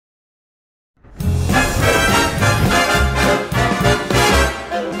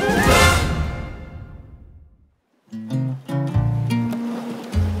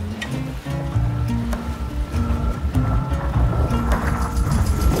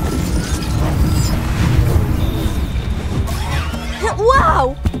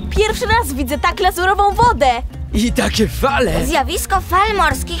Pierwszy raz widzę tak lazurową wodę. I takie fale! Zjawisko fal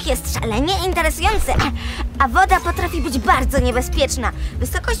morskich jest szalenie interesujące, a woda potrafi być bardzo niebezpieczna.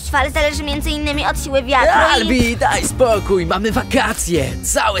 Wysokość fal zależy m.in. od siły wiatru Albi, daj spokój, mamy wakacje.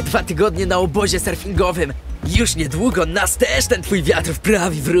 Całe 2 tygodnie na obozie surfingowym. Już niedługo nas też ten twój wiatr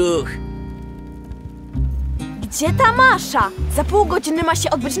wprawi w ruch. Gdzie ta Masza? Za pół godziny ma się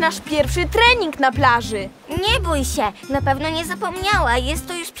odbyć nasz pierwszy trening na plaży. Nie bój się, na pewno nie zapomniała. Jest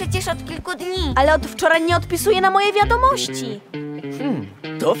to już przecież od kilku dni. Ale od wczoraj nie odpisuje na moje wiadomości.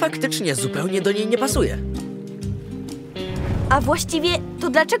 To faktycznie zupełnie do niej nie pasuje. A właściwie, to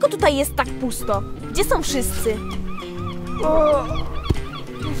dlaczego tutaj jest tak pusto? Gdzie są wszyscy?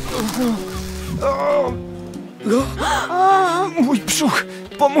 Mój brzuch,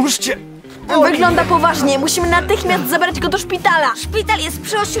 pomóżcie! Wygląda poważnie, musimy natychmiast zabrać go do szpitala. Szpital jest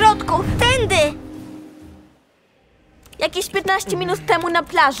przy ośrodku, tędy! Jakieś 15 minut temu na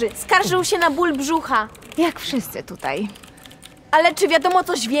plaży skarżył się na ból brzucha. Jak wszyscy tutaj. Ale czy wiadomo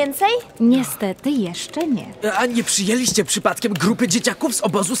coś więcej? Niestety jeszcze nie. A nie przyjęliście przypadkiem grupy dzieciaków z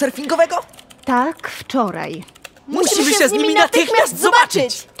obozu surfingowego? Tak, wczoraj. Musimy się z nimi natychmiast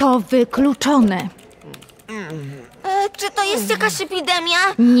zobaczyć! To wykluczone. Czy to jest jakaś epidemia?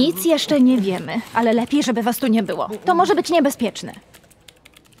 Nic jeszcze nie wiemy, ale lepiej, żeby was tu nie było. To może być niebezpieczne.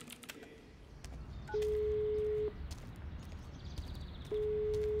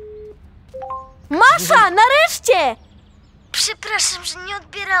 Masza, nareszcie! Przepraszam, że nie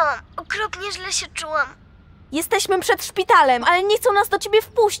odbierałam. Okropnie źle się czułam. Jesteśmy przed szpitalem, ale nie chcą nas do ciebie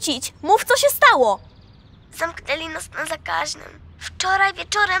wpuścić. Mów, co się stało. Zamknęli nas na zakaźnym. Wczoraj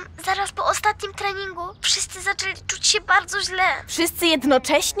wieczorem, zaraz po ostatnim treningu, wszyscy zaczęli czuć się bardzo źle. Wszyscy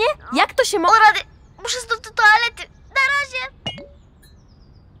jednocześnie? Jak to się O ma... rady, muszę znów do toalety. Na razie.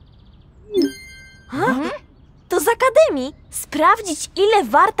 To z Akademii. Sprawdzić, ile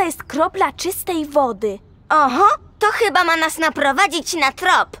warta jest kropla czystej wody. Oho, to chyba ma nas naprowadzić na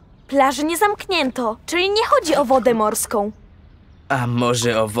trop. Plaży nie zamknięto, czyli nie chodzi o wodę morską. A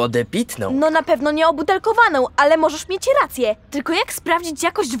może o wodę pitną? No na pewno nie obutelkowaną, ale możesz mieć rację. Tylko jak sprawdzić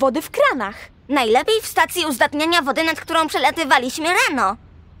jakość wody w kranach? Najlepiej w stacji uzdatniania wody, nad którą przelatywaliśmy rano.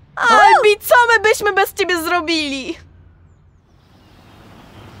 Albi, co my byśmy bez ciebie zrobili?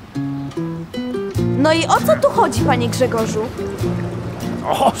 No i o co tu chodzi, panie Grzegorzu?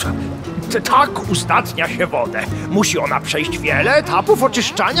 O, tak uzdatnia się wodę. Musi ona przejść wiele etapów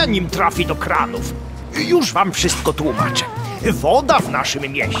oczyszczania, nim trafi do kranów. Już wam wszystko tłumaczę. Woda w naszym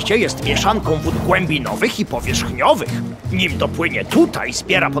mieście jest mieszanką wód głębinowych i powierzchniowych. Nim dopłynie tutaj,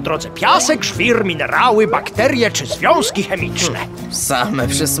 zbiera po drodze piasek, żwir, minerały, bakterie czy związki chemiczne. Same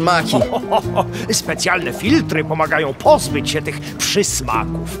przysmaki. Specjalne filtry pomagają pozbyć się tych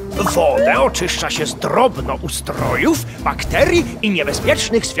przysmaków. Wodę oczyszcza się z drobnoustrojów, bakterii i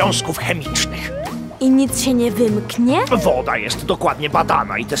niebezpiecznych związków chemicznych. I nic się nie wymknie? Woda jest dokładnie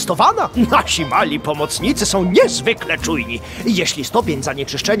badana i testowana. Nasi mali pomocnicy są niezwykle czujni. Jeśli stopień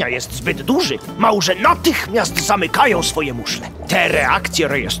zanieczyszczenia jest zbyt duży, małże natychmiast zamykają swoje muszle. Te reakcje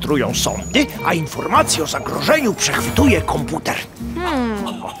rejestrują sądy, a informacje o zagrożeniu przechwytuje komputer.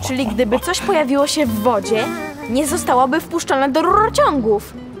 Czyli gdyby coś pojawiło się w wodzie, nie zostałoby wpuszczone do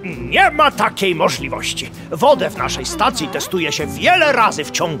rurociągów. Nie ma takiej możliwości. Wodę w naszej stacji testuje się wiele razy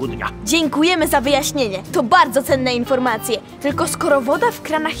w ciągu dnia. Dziękujemy za wyjaśnienie. To bardzo cenne informacje. Tylko skoro woda w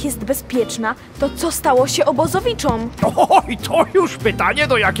kranach jest bezpieczna, to co stało się obozowiczom? Oj, to już pytanie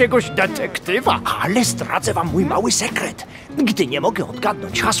do jakiegoś detektywa. Ale zdradzę wam mój mały sekret. Gdy nie mogę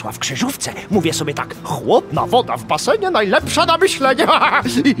odgadnąć hasła w krzyżówce, mówię sobie tak: chłodna woda w basenie, najlepsza na myślenie.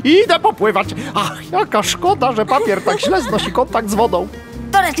 Idę popływać. Ach, jaka szkoda, że papier tak źle znosi kontakt z wodą.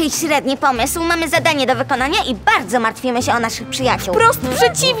 To raczej średni pomysł. Mamy zadanie do wykonania i bardzo martwimy się o naszych przyjaciół. Wprost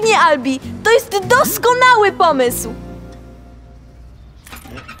przeciwnie, Albi! To jest doskonały pomysł!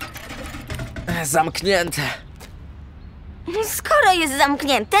 Zamknięte. Skoro jest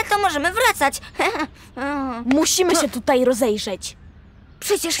zamknięte, to możemy wracać. Musimy się tutaj rozejrzeć.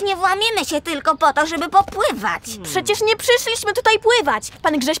 Przecież nie włamiemy się tylko po to, żeby popływać. Przecież nie przyszliśmy tutaj pływać.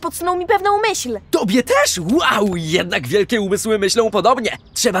 Pan Grześ podsunął mi pewną myśl. Tobie też? Wow! Jednak wielkie umysły myślą podobnie.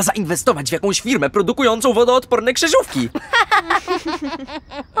 Trzeba zainwestować w jakąś firmę produkującą wodoodporne krzyżówki.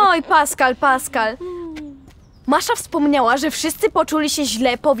 Oj, Pascal. Masza wspomniała, że wszyscy poczuli się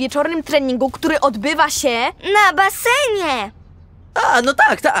źle po wieczornym treningu, który odbywa się... Na basenie! A, no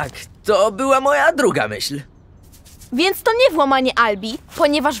tak. To była moja druga myśl. Więc to nie włamanie Albi,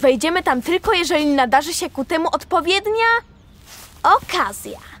 ponieważ wejdziemy tam tylko jeżeli nadarzy się ku temu odpowiednia...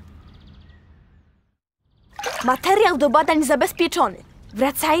 okazja. Materiał do badań zabezpieczony.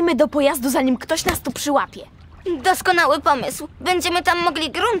 Wracajmy do pojazdu, zanim ktoś nas tu przyłapie. Doskonały pomysł. Będziemy tam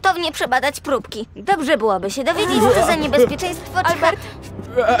mogli gruntownie przebadać próbki. Dobrze byłoby się dowiedzieć, co za niebezpieczeństwo Albert?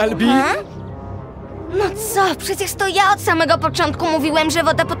 Albi? No co, przecież to ja od samego początku mówiłem, że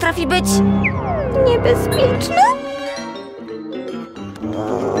woda potrafi być niebezpieczna.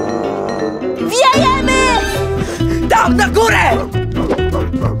 Wiejemy! Tam, na górę!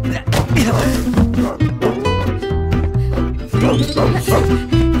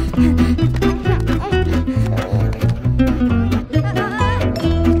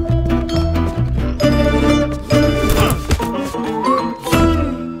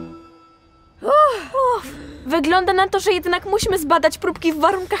 Wygląda na to, że jednak musimy zbadać próbki w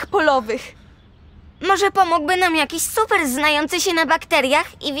warunkach polowych. Może pomógłby nam jakiś super znający się na bakteriach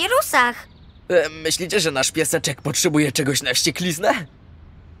i wirusach. Myślicie, że nasz pieseczek potrzebuje czegoś na wściekliznę?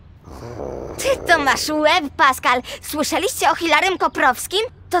 Ty to masz łeb, Pascal. Słyszeliście o Hilarym Koprowskim?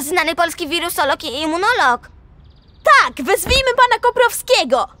 To znany polski wirusolog i immunolog. Tak, wezwijmy pana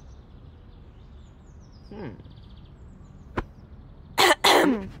Koprowskiego!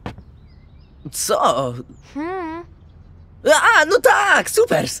 Co? A, no tak,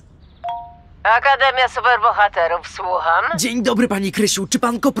 supers! Akademia Superbohaterów, słucham. Dzień dobry, pani Krysiu. Czy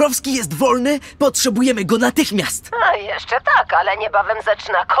pan Koprowski jest wolny? Potrzebujemy go natychmiast. A jeszcze tak, ale niebawem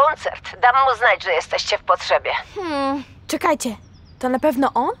zaczyna koncert. Dam mu znać, że jesteście w potrzebie. Czekajcie, to na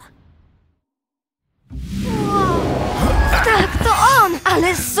pewno on? Tak, to on!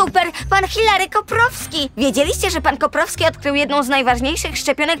 Ale super! Pan Hilary Koprowski! Wiedzieliście, że pan Koprowski odkrył jedną z najważniejszych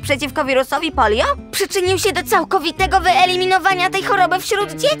szczepionek przeciwko wirusowi polio? Przyczynił się do całkowitego wyeliminowania tej choroby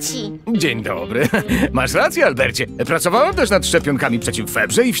wśród dzieci. Dzień dobry. Masz rację, Albercie. Pracowałem też nad szczepionkami przeciw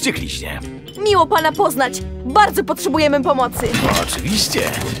febrze i wściekliźnie. Miło pana poznać. Bardzo potrzebujemy pomocy. Oczywiście.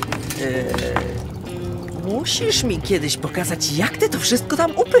 Musisz mi kiedyś pokazać, jak ty to wszystko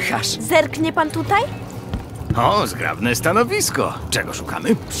tam upychasz. Zerknie pan tutaj? O, zgrabne stanowisko. Czego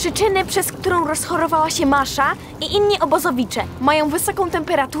szukamy? Przyczyny, przez którą rozchorowała się Masza i inni obozowicze. Mają wysoką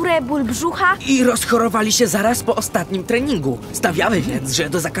temperaturę, ból brzucha. I rozchorowali się zaraz po ostatnim treningu. Stawiamy więc, że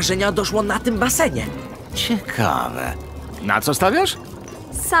do zakażenia doszło na tym basenie. Ciekawe. Na co stawiasz?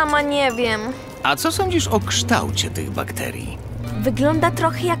 Sama nie wiem. A co sądzisz o kształcie tych bakterii? Wygląda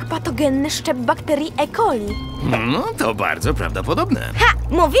trochę jak patogenny szczep bakterii E. coli. No, to bardzo prawdopodobne. Ha!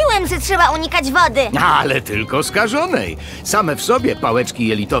 Mówiłem, że trzeba unikać wody! Ale tylko skażonej. Same w sobie pałeczki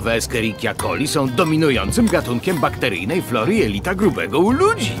jelitowe Escherichia coli są dominującym gatunkiem bakteryjnej flory jelita grubego u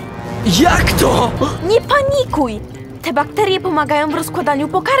ludzi. Jak to? Nie panikuj! Te bakterie pomagają w rozkładaniu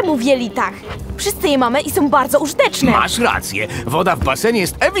pokarmu w jelitach. Wszyscy je mamy i są bardzo użyteczne. Masz rację. Woda w basenie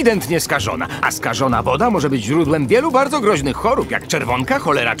jest ewidentnie skażona, a skażona woda może być źródłem wielu bardzo groźnych chorób, jak czerwonka,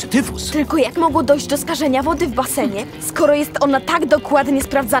 cholera czy tyfus. Tylko jak mogło dojść do skażenia wody w basenie, skoro jest ona tak dokładnie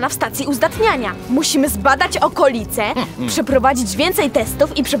sprawdzana w stacji uzdatniania? Musimy zbadać okolice, przeprowadzić więcej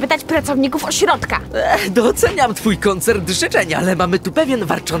testów i przepytać pracowników ośrodka. Doceniam twój koncert życzeń, ale mamy tu pewien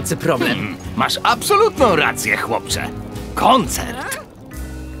warczący problem. Masz absolutną rację, chłopcze. Koncert.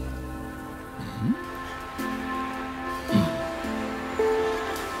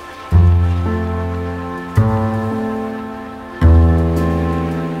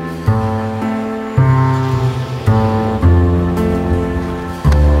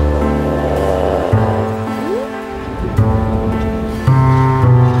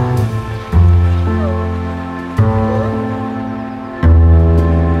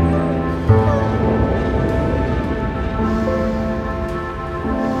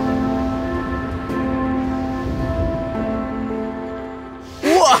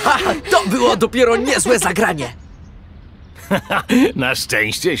 To było dopiero niezłe zagranie. Na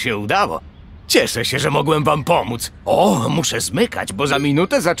szczęście się udało. Cieszę się, że mogłem wam pomóc. O, muszę zmykać, bo za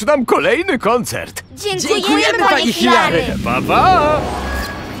minutę zaczynam kolejny koncert. Dziękujemy, pani Hilary! Pa, pa!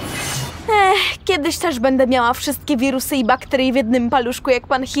 Kiedyś też będę miała wszystkie wirusy i bakterie w jednym paluszku jak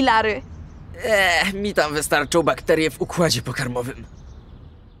pan Hilary. Mi tam wystarczą bakterie w układzie pokarmowym.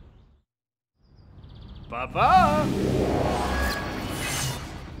 Pa, pa!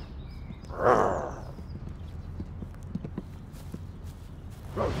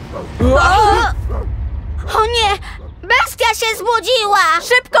 O nie! Bestia się zbudziła!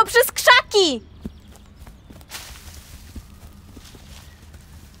 Szybko przez krzaki!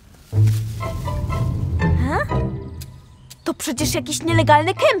 To przecież jakiś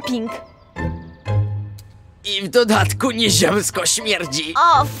nielegalny kemping. I w dodatku nieziemsko śmierdzi.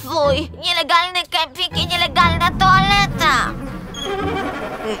 O fuj! Nielegalny kemping i nielegalna toaleta!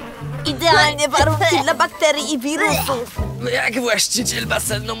 Idealnie warunki dla bakterii i wirusów. No jak właściciel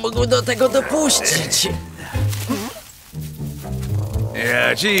basenu mógł do tego dopuścić?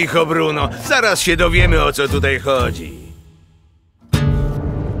 Ja, cicho, Bruno. Zaraz się dowiemy, o co tutaj chodzi.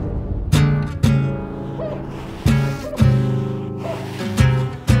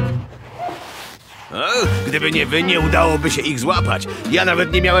 O, gdyby nie wy, nie udałoby się ich złapać. Ja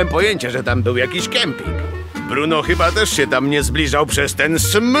nawet nie miałem pojęcia, że tam był jakiś kemping. Bruno chyba też się tam nie zbliżał przez ten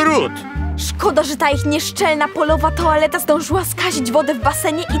smród. Szkoda, że ta ich nieszczelna polowa toaleta zdążyła skazić wodę w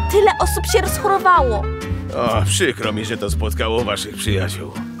basenie i tyle osób się rozchorowało. O, przykro mi, że to spotkało waszych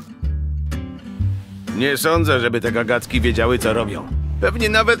przyjaciół. Nie sądzę, żeby te gagatki wiedziały, co robią. Pewnie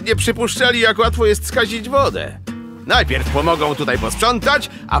nawet nie przypuszczali, jak łatwo jest skazić wodę. Najpierw pomogą tutaj posprzątać,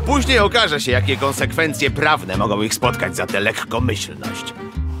 a później okaże się, jakie konsekwencje prawne mogą ich spotkać za tę lekkomyślność.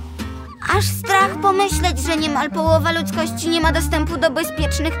 Aż strach pomyśleć, że niemal połowa ludzkości nie ma dostępu do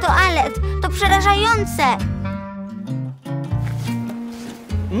bezpiecznych toalet. To przerażające.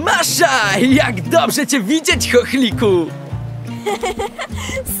 Masza, jak dobrze cię widzieć, chochliku!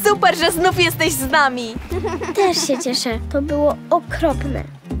 Super, że znów jesteś z nami. Też się cieszę. To było okropne.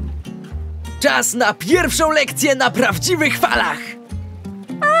 Czas na pierwszą lekcję na prawdziwych falach!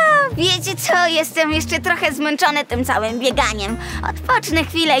 Wiecie co? Jestem jeszcze trochę zmęczony tym całym bieganiem. Odpocznę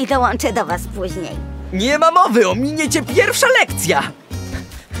chwilę i dołączę do was później. Nie ma mowy, ominie cię pierwsza lekcja!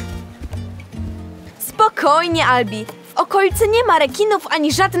 Spokojnie, Albi. W okolicy nie ma rekinów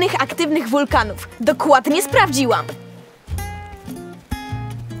ani żadnych aktywnych wulkanów. Dokładnie sprawdziłam.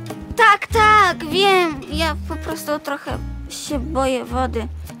 Tak, wiem. Ja po prostu trochę się boję wody.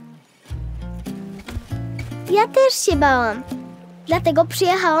 Ja też się bałam. Dlatego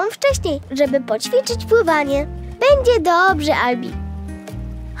przyjechałam wcześniej, żeby poćwiczyć pływanie. Będzie dobrze, Albi.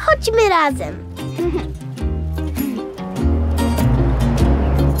 Chodźmy razem.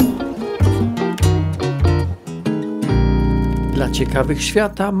 Dla ciekawych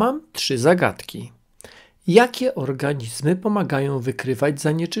świata mam 3 zagadki. Jakie organizmy pomagają wykrywać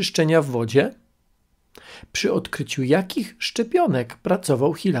zanieczyszczenia w wodzie? Przy odkryciu jakich szczepionek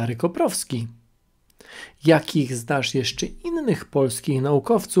pracował Hilary Koprowski? Jakich znasz jeszcze innych polskich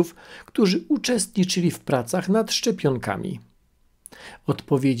naukowców, którzy uczestniczyli w pracach nad szczepionkami?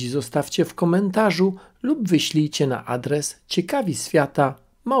 Odpowiedzi zostawcie w komentarzu lub wyślijcie na adres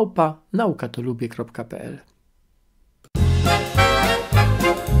ciekawiswiata@naukatolubie.pl.